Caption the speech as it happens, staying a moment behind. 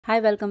Hi,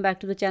 welcome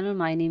back to the channel.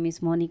 My name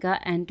is Monica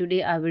and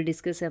today I will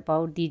discuss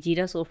about the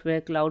Jira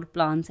Software cloud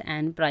plans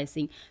and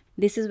pricing.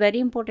 This is very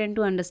important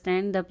to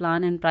understand the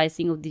plan and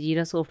pricing of the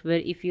Jira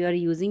software if you are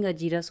using a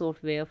Jira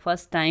software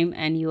first time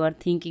and you are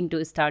thinking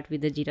to start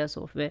with the Jira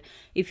software.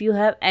 If you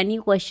have any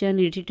question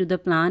related to the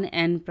plan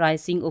and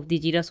pricing of the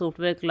Jira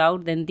software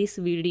cloud, then this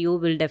video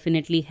will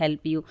definitely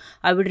help you.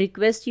 I would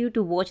request you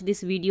to watch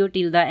this video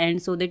till the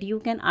end so that you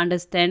can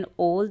understand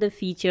all the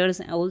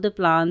features, all the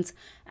plans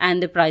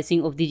and the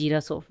pricing of the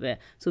Jira software.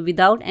 So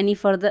without any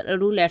further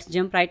ado, let's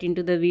jump right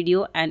into the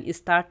video and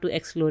start to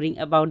exploring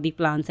about the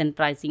plans and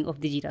pricing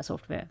of the Jira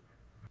software.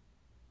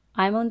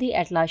 I'm on the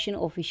Atlassian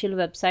official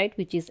website,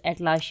 which is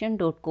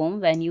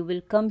atlassian.com. When you will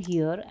come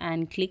here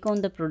and click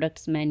on the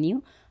products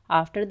menu,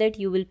 after that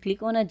you will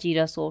click on a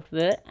Jira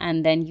software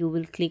and then you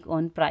will click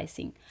on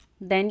pricing.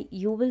 Then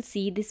you will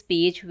see this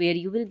page where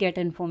you will get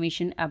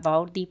information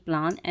about the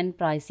plan and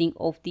pricing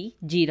of the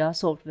Jira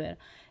software.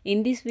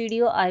 In this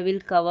video, I will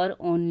cover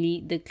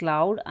only the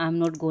cloud. I'm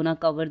not gonna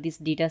cover this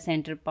data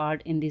center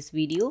part in this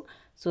video.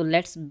 So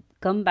let's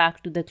come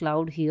back to the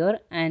cloud here,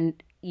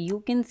 and you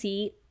can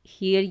see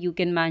here you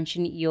can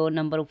mention your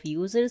number of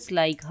users,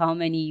 like how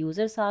many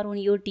users are on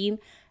your team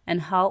and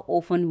how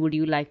often would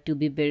you like to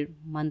be billed,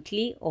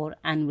 monthly or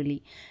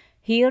annually.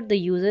 Here the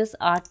users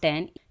are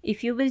 10.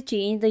 If you will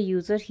change the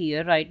user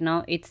here, right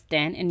now it's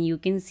 10 and you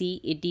can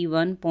see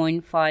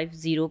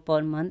 81.50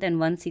 per month and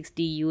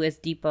 160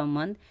 USD per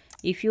month.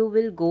 If you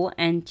will go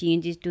and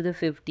change it to the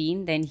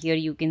 15, then here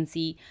you can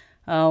see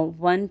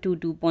 1 to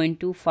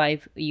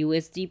 2.25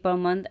 USD per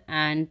month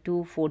and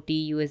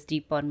 240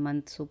 USD per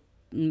month. So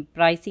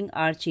pricing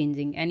are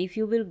changing, and if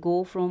you will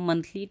go from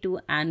monthly to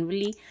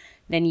annually,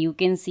 then you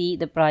can see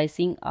the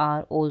pricing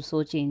are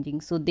also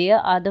changing. So there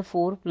are the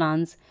four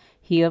plans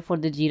here for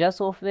the Jira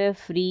software: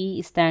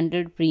 free,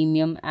 standard,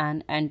 premium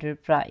and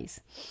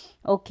enterprise.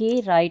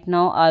 Okay, right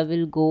now I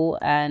will go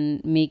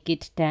and make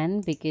it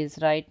 10 because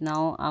right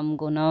now I'm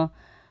gonna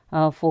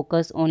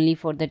focus only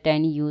for the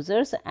 10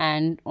 users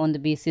and on the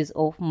basis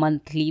of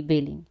monthly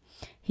billing.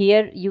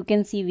 Here you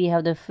can see we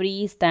have the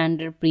free,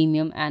 standard,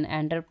 premium and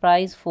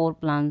enterprise. Four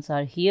plans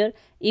are here.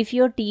 If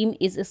your team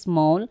is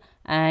small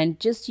and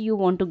just you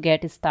want to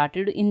get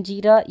started in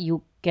Jira,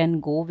 you can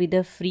go with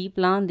a free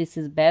plan. This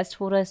is best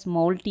for a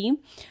small team.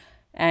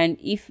 And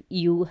if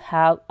you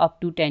have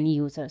up to 10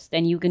 users,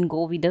 then you can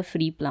go with the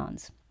free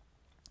plans.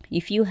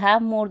 If you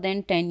have more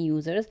than 10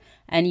 users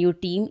and your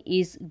team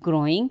is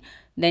growing,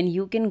 then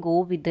you can go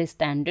with the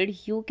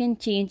standard. You can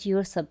change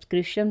your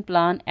subscription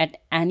plan at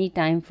any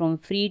time from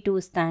free to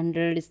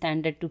standard,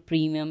 standard to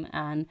premium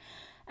and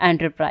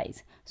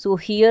enterprise. So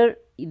here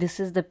this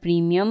is the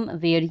premium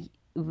where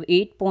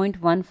 8.15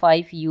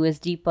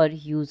 USD per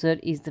user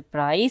is the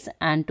price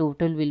and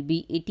total will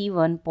be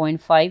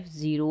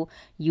 81.50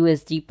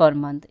 USD per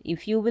month.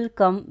 If you will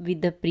come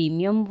with the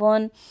premium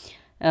one,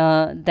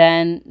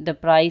 then the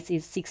price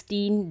is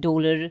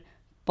 $16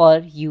 per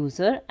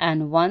user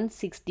and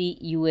 160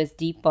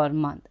 USD per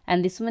month.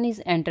 And this one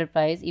is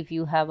enterprise. If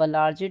you have a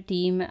larger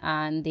team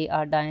and they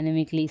are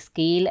dynamically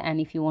scale,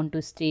 and if you want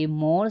to stay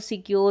more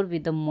secure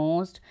with the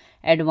most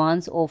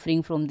advanced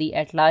offering from the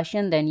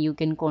Atlassian, then you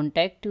can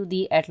contact to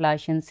the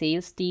Atlassian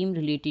sales team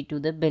related to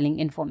the billing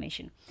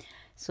information.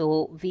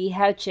 So we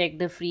have checked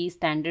the free,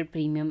 standard,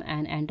 premium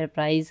and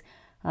enterprise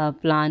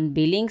plan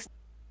billings.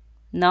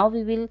 Now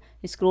we will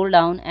scroll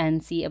down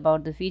and see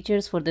about the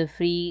features. For the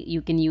free,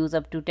 you can use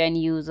up to 10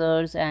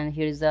 users, and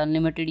here is the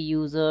unlimited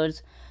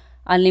users,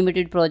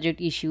 unlimited project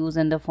issues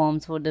and the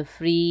forms for the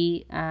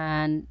free,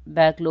 and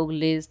backlog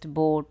list,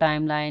 board,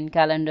 timeline,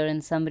 calendar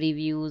and some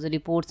reviews,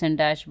 reports and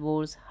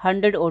dashboards,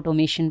 100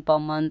 automation per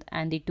month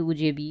and the 2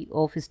 GB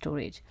of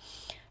storage.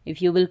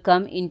 If you will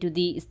come into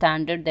the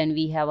standard, then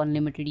we have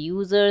unlimited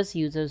users,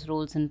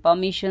 roles and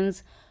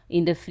permissions.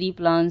 In the free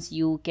plans,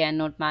 you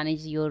cannot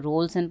manage your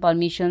roles and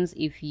permissions.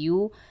 If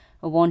you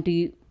want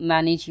to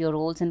manage your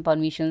roles and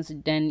permissions,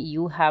 then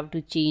you have to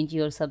change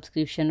your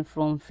subscription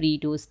from free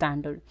to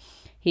standard.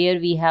 Here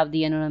we have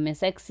the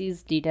anonymous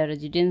access, data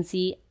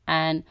residency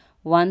and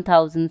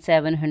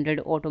 1700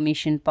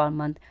 automation per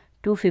month,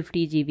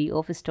 250 GB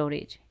of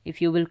storage.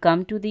 If you will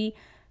come to the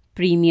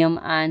premium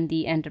and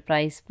the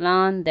enterprise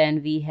plan,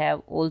 then we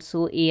have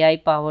also AI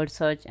powered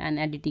search and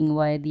editing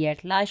via the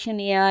Atlassian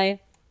AI,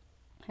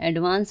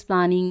 advanced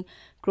planning,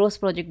 cross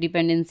project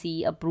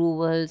dependency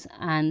approvals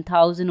and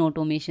 1000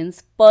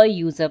 automations per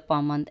user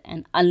per month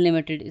and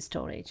unlimited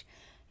storage.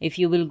 If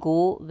you will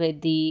go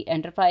with the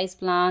enterprise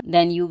plan,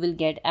 then you will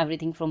get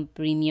everything from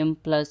premium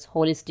plus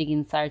holistic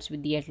insights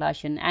with the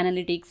Atlassian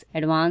analytics,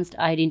 advanced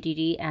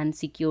identity and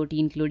security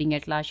including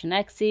Atlassian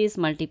access,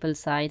 multiple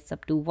sites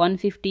up to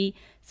 150,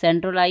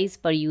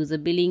 centralized per user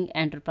billing,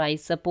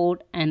 enterprise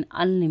support and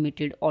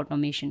unlimited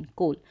automation.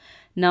 Cool.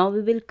 Now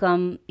we will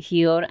come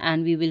here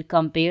and we will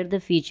compare the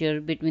feature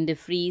between the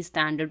free,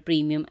 standard,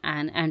 premium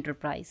and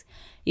enterprise.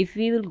 If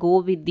we will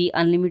go with the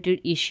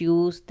unlimited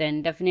issues,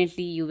 then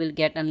definitely you will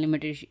get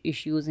unlimited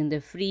issues in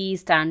the free,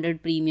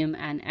 standard, premium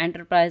and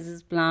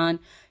enterprises plan.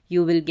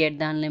 You will get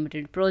the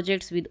unlimited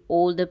projects with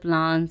all the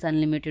plans,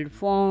 unlimited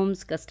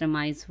forms,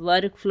 customized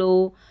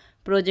workflow,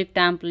 project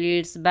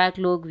templates,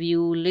 backlog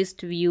view,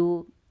 list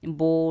view,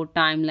 board,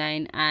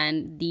 timeline,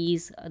 and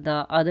these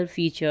the other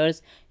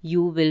features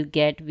you will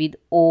get with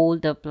all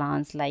the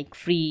plans like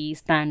free,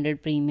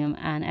 standard, premium,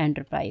 and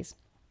enterprise.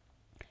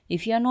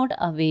 If you are not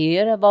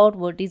aware about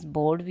what is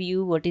board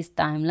view, what is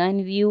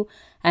timeline view,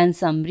 and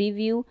summary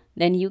view,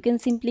 then you can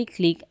simply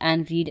click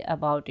and read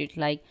about it.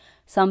 Like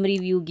summary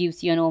view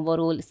gives you an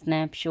overall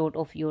snapshot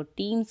of your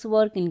team's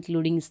work,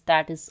 including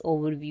status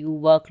overview,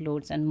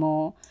 workloads, and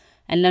more,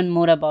 and learn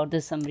more about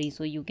the summary.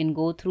 So you can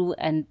go through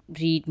and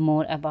read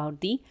more about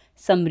the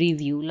summary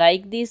view.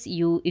 Like this,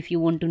 if you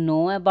want to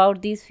know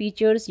about these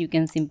features, you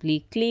can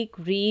simply click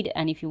read,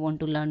 and if you want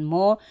to learn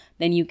more,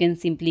 then you can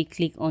simply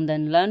click on the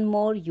learn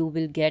more. You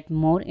will get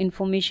more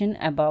information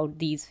about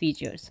these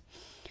features.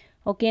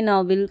 Okay,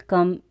 now we'll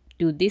come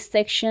to this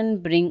section,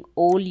 bring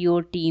all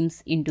your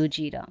teams into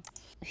Jira.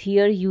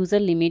 Here, user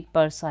limit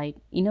per site.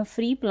 In a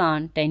free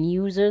plan, 10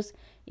 users.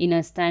 In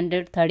a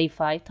standard,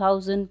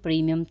 35,000,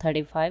 premium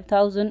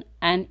 35,000,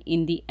 and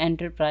in the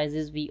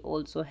enterprises we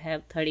also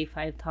have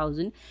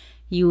 35,000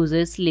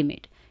 users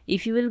limit.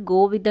 If you will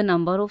go with the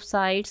number of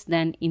sites,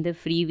 then in the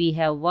free we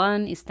have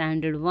 1,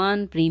 standard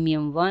 1,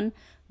 premium 1,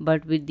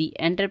 but with the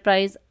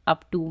enterprise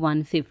up to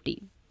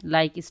 150.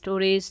 Like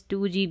storage 2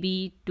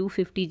 GB,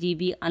 250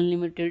 GB,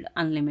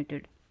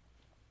 unlimited.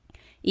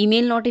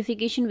 Email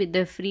notification with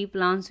the free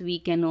plans, we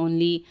can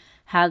only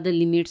have the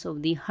limits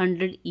of the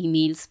 100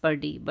 emails per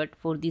day, but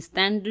for the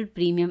standard,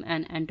 premium,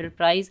 and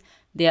enterprise,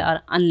 they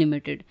are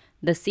unlimited.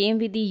 The same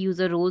with the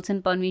user roles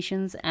and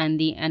permissions and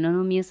the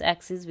anonymous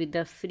access. With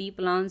the free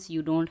plans,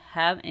 you don't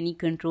have any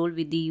control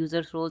with the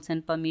user roles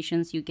and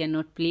permissions. You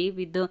cannot play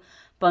with the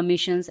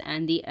permissions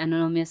and the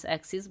anonymous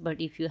access. But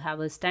if you have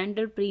a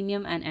standard,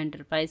 premium, and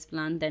enterprise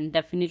plan, then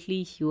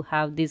definitely you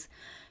have this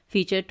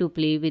feature to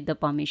play with the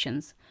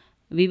permissions.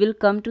 We will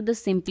come to the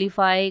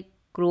simplify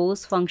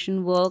cross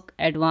function work.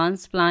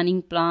 Advanced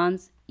planning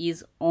plans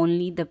is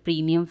only the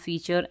premium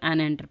feature and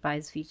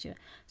enterprise feature.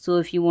 So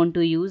if you want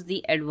to use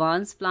the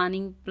advanced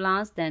planning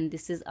plans, then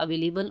this is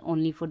available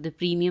only for the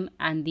premium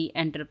and the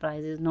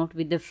enterprises, not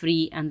with the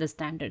free and the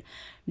standard.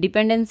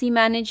 Dependency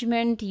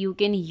management you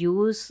can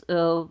use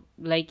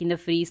like in the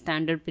free,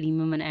 standard,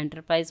 premium, and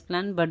enterprise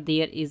plan, but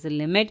there is a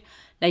limit.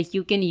 Like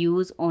you can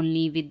use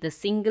only with the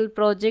single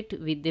project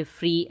with the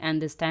free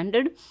and the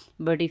standard,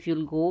 but if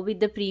you'll go with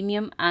the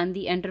premium and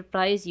the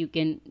enterprise, you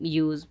can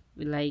use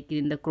like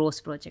in the cross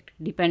project.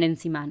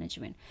 Dependency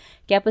management,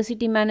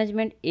 capacity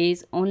management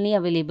is only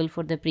available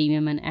for the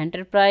premium and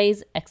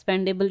enterprise.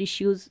 Expandable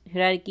issues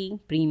hierarchy,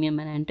 premium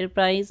and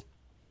enterprise.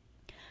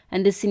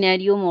 And the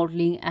scenario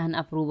modeling and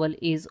approval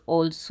is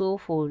also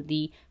for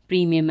the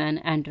premium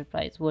and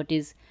enterprise. What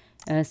is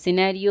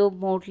scenario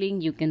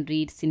modeling? You can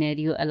read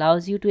scenario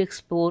allows you to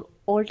explore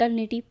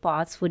alternative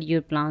paths for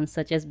your plans,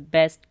 such as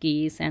best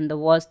case and the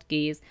worst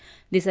case.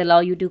 This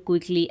allows you to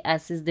quickly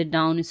assess the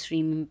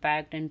downstream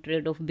impact and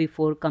trade-off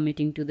before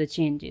committing to the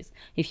changes.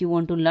 If you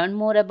want to learn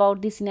more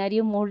about the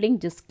scenario modeling,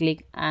 just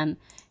click and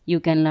you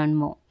can learn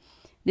more.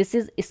 This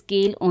is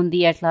scale on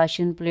the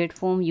Atlassian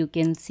platform. You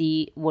can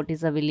see what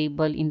is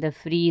available in the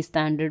free,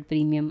 standard,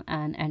 premium,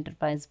 and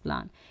enterprise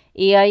plan.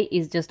 AI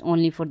is just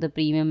only for the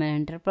premium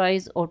and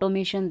enterprise.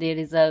 Automation, there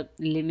is a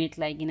limit,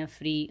 like in a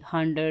free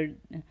 100,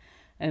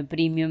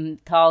 premium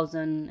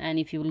 1,000, and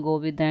if you will go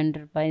with the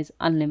enterprise,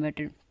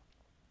 unlimited.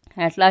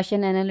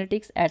 Atlassian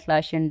Analytics,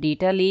 Atlassian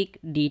Data Lake,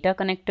 data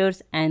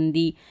connectors, and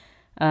the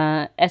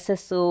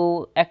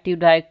SSO, Active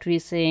Directory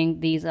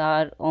Sync. These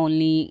are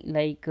only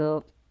like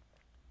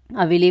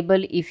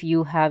available if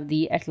you have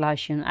the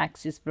Atlassian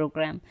Access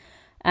program,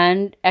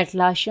 and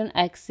Atlassian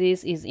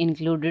Access is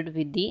included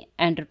with the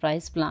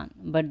enterprise plan,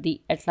 but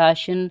the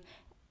Atlassian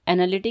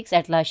Analytics,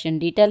 Atlassian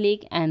Data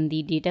Lake, and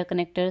the data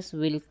connectors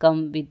will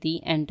come with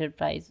the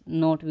enterprise,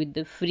 not with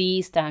the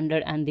free,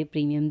 standard, and the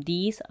premium.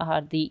 These are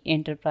the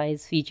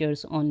enterprise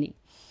features only.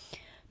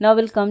 Now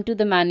we'll come to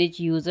the manage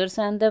users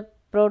and the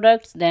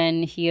products.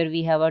 Then here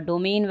we have a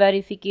domain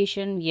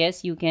verification.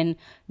 Yes, you can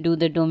do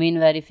the domain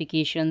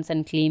verifications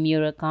and claim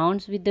your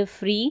accounts with the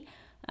free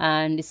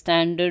and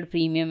standard,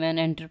 premium, and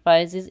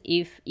enterprises.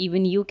 If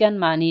even you can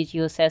manage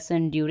your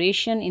session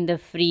duration in the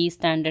free,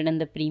 standard,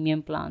 and the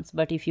premium plans.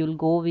 But if you'll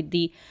go with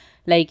the,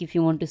 like if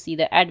you want to see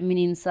the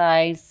admin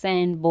insights,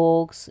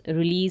 sandbox,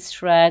 release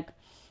track,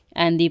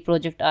 and the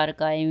project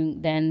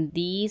archiving, then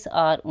these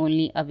are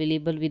only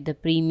available with the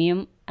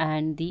premium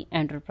and the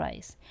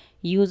enterprise.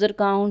 User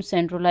count,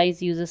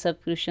 centralized user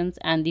subscriptions,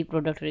 and the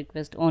product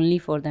request only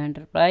for the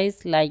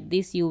enterprise. Like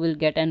this, you will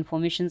get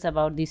informations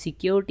about the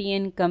security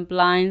and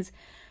compliance.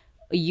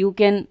 You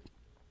can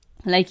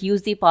like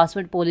use the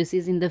password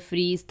policies in the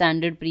free,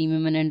 standard,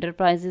 premium, and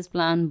enterprises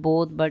plan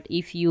both. But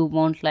if you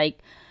want like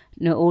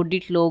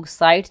audit log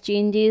site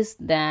changes,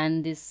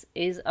 then this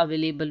is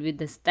available with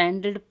the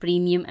standard,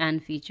 premium,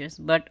 and features.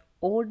 But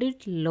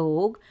audit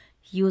log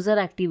user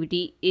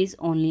activity is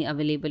only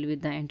available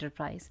with the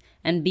enterprise,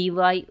 and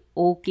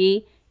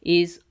BYOK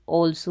is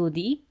also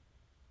the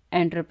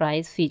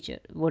enterprise feature.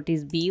 What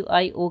is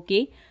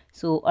BYOK?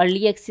 So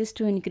early access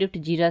to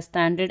encrypt Jira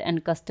standard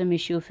and custom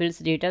issue fields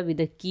data with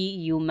a key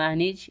you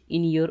manage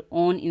in your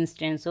own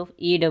instance of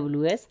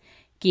AWS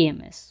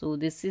KMS. So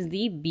this is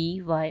the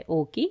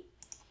BYOK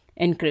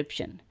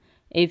encryption.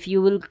 If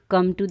you will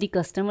come to the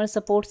customer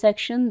support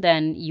section,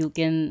 then you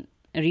can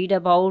read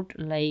about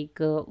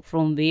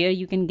from where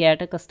you can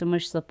get a customer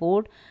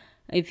support.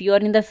 If you are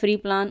in the free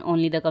plan,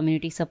 only the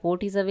community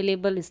support is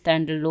available,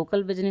 standard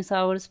local business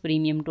hours,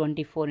 premium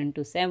 24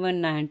 into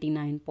 7,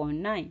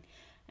 99.9.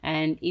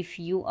 And if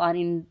you are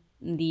in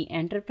the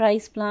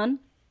enterprise plan,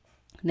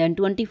 then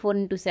 24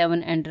 into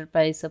 7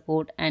 enterprise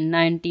support and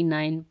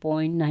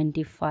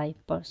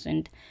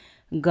 99.95%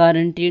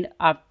 guaranteed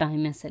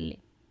uptime SLA.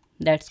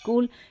 That's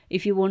cool.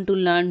 If you want to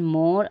learn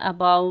more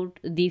about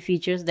the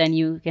features, then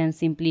you can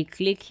simply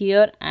click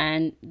here,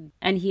 and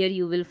here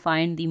you will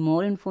find the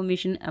more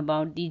information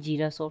about the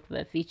Jira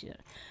software feature.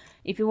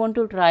 If you want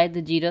to try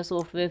the Jira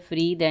software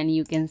free, then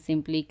you can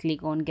simply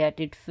click on get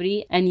it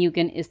free and you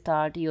can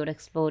start your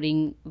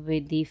exploring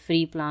with the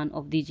free plan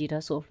of the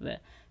Jira software.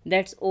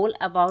 That's all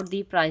about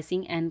the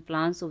pricing and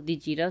plans of the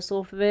Jira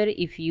software.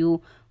 If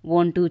you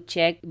want to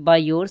check by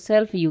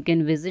yourself, you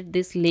can visit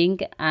this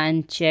link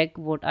and check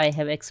what I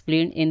have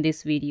explained in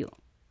this video.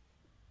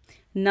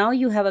 Now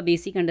you have a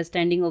basic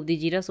understanding of the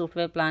Jira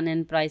software plan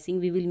and pricing.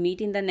 We will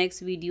meet in the next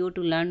video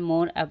to learn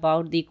more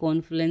about the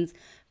Confluence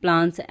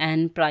plans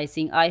and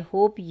pricing. I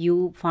hope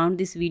you found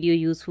this video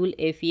useful.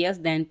 If yes,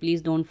 then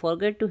please don't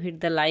forget to hit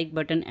the like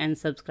button and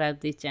subscribe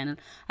this channel.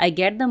 I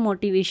get the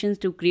motivations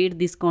to create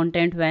this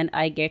content when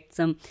I get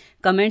some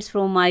comments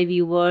from my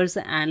viewers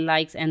and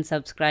likes and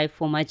subscribe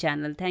for my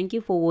channel. Thank you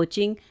for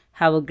watching.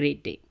 Have a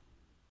great day.